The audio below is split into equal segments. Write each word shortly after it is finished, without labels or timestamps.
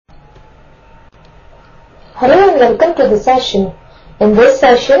Hello and welcome to the session. In this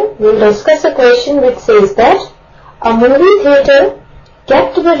session, we will discuss a question which says that a movie theatre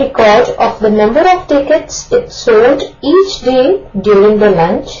kept the record of the number of tickets it sold each day during the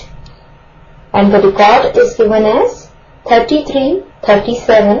lunch, and the record is given as 33,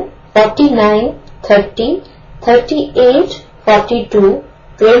 37, 49, 30, 38, 42,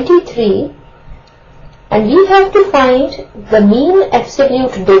 23, and we have to find the mean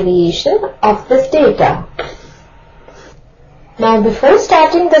absolute deviation of this data. Now, before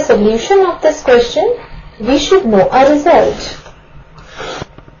starting the solution of this question, we should know a result,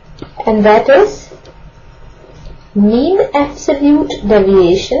 and that is mean absolute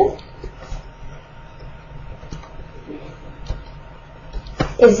deviation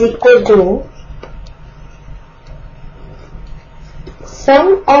is equal to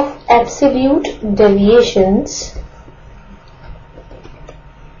sum of absolute deviations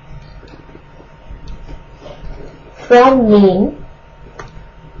from mean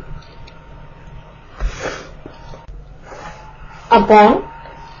upon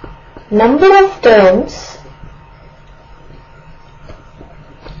number of terms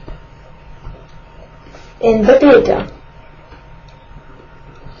in the data.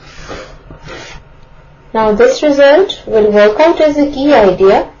 Now this result will work out as a key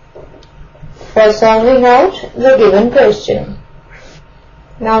idea for solving out the given question.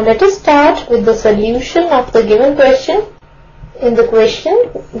 Now let us start with the solution of the given question. In the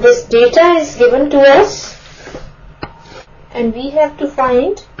question, this data is given to us and we have to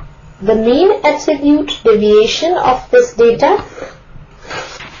find the mean absolute deviation of this data.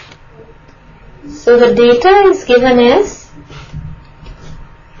 So the data is given as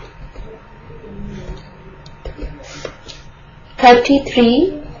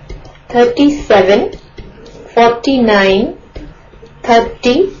 33, 37, 49,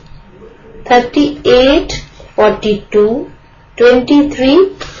 30, 38, 42,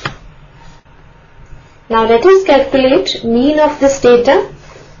 23. Now let us calculate mean of this data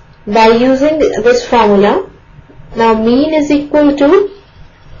by using this formula. Now mean is equal to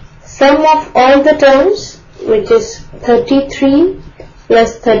sum of all the terms, which is 33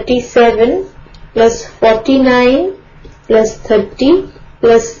 plus 37 plus 49 plus 30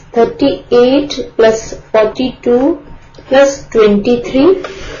 plus 38 plus 42 plus 23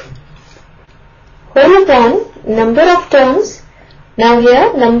 whole upon number of terms. Now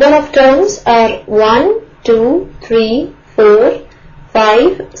here number of terms are 1, 2, 3, 4,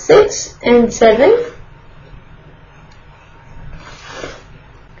 5, 6 and 7.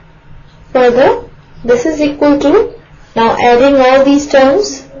 Further, this is equal to, now adding all these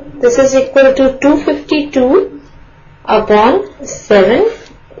terms, this is equal to 252 upon 7,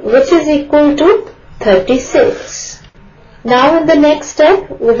 which is equal to 36. Now in the next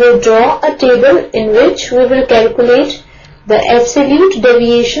step, we will draw a table in which we will calculate the absolute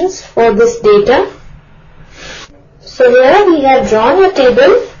deviations for this data. So here we have drawn a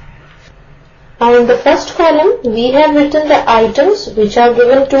table. Now in the first column, we have written the items which are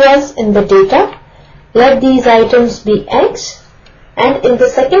given to us in the data. Let these items be X. And in the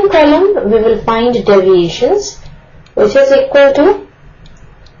second column, we will find deviations, which is equal to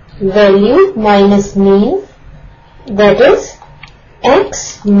value minus mean, that is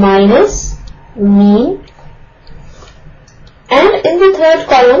X minus mean. And in the third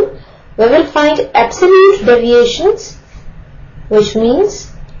column, we will find absolute deviations, which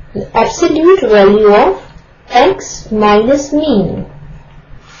means the absolute value of X minus mean.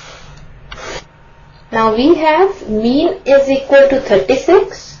 Now we have mean is equal to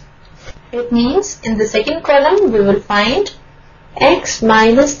 36. It means in the second column we will find X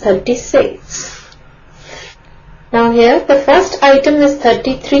minus 36. Now here the first item is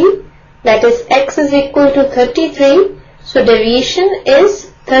 33, that is X is equal to 33. So deviation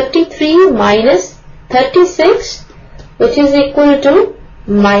is 33 minus 36, which is equal to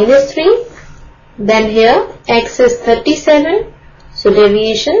minus 3. Then here X is 37. So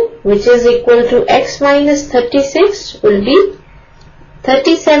deviation, which is equal to X minus 36, will be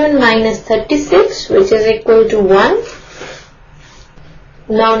 37 minus 36, which is equal to 1.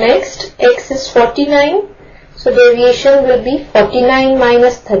 Now next, X is 49. So deviation will be 49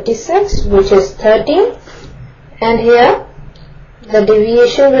 minus 36, which is 13. And here the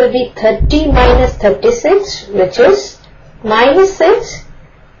deviation will be 30 minus 36, which is minus 6.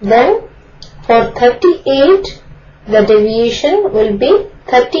 Then for 38, the deviation will be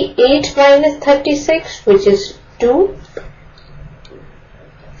 38 minus 36, which is 2.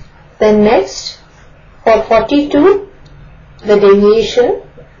 Then next, for 42, the deviation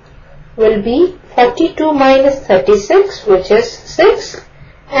will be 42 minus 36, which is 6.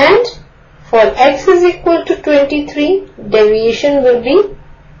 And for x is equal to 23, deviation will be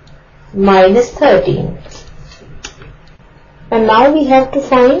minus 13. And now we have to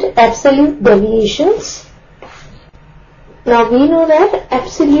find absolute deviations. Now we know that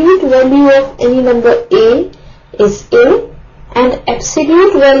absolute value of any number a is a, and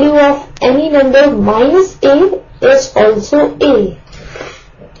absolute value of any number minus a is also a.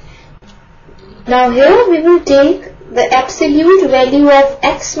 Now here we will take the absolute value of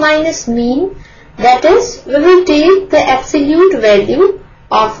x minus mean, that is, we will take the absolute value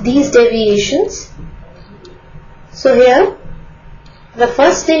of these deviations. So here the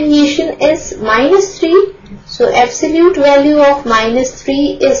first deviation is minus 3, so absolute value of minus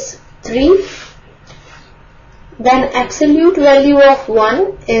 3 is 3. Then absolute value of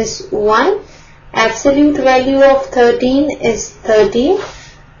 1 is 1, absolute value of 13 is 13.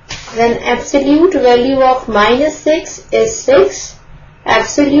 Then absolute value of minus 6 is 6,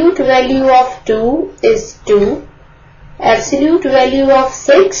 absolute value of 2 is 2, absolute value of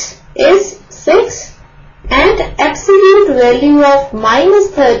 6 is 6, and absolute value of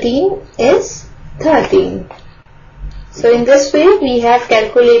minus 13 is 13. So in this way we have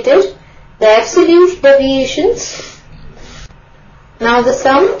calculated the absolute deviations. Now the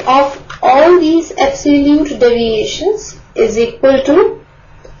sum of all these absolute deviations is equal to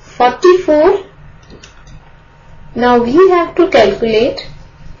 44. Now we have to calculate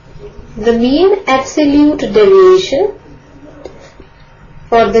the mean absolute deviation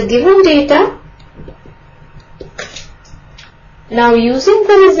for the given data. Now using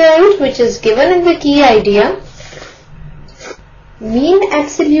the result which is given in the key idea, mean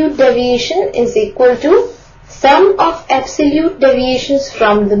absolute deviation is equal to sum of absolute deviations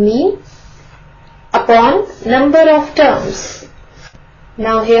from the mean upon number of terms.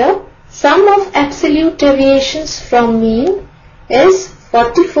 Now here sum of absolute deviations from mean is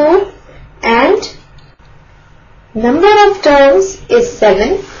 44 and number of terms is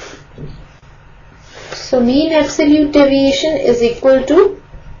 7. So mean absolute deviation is equal to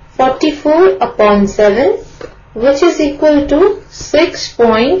 44 upon 7, which is equal to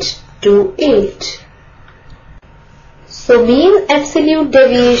 6.28. So mean absolute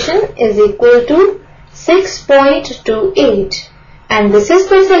deviation is equal to 6.28. And this is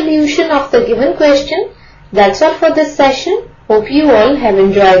the solution of the given question. That's all for this session. Hope you all have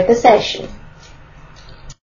enjoyed the session.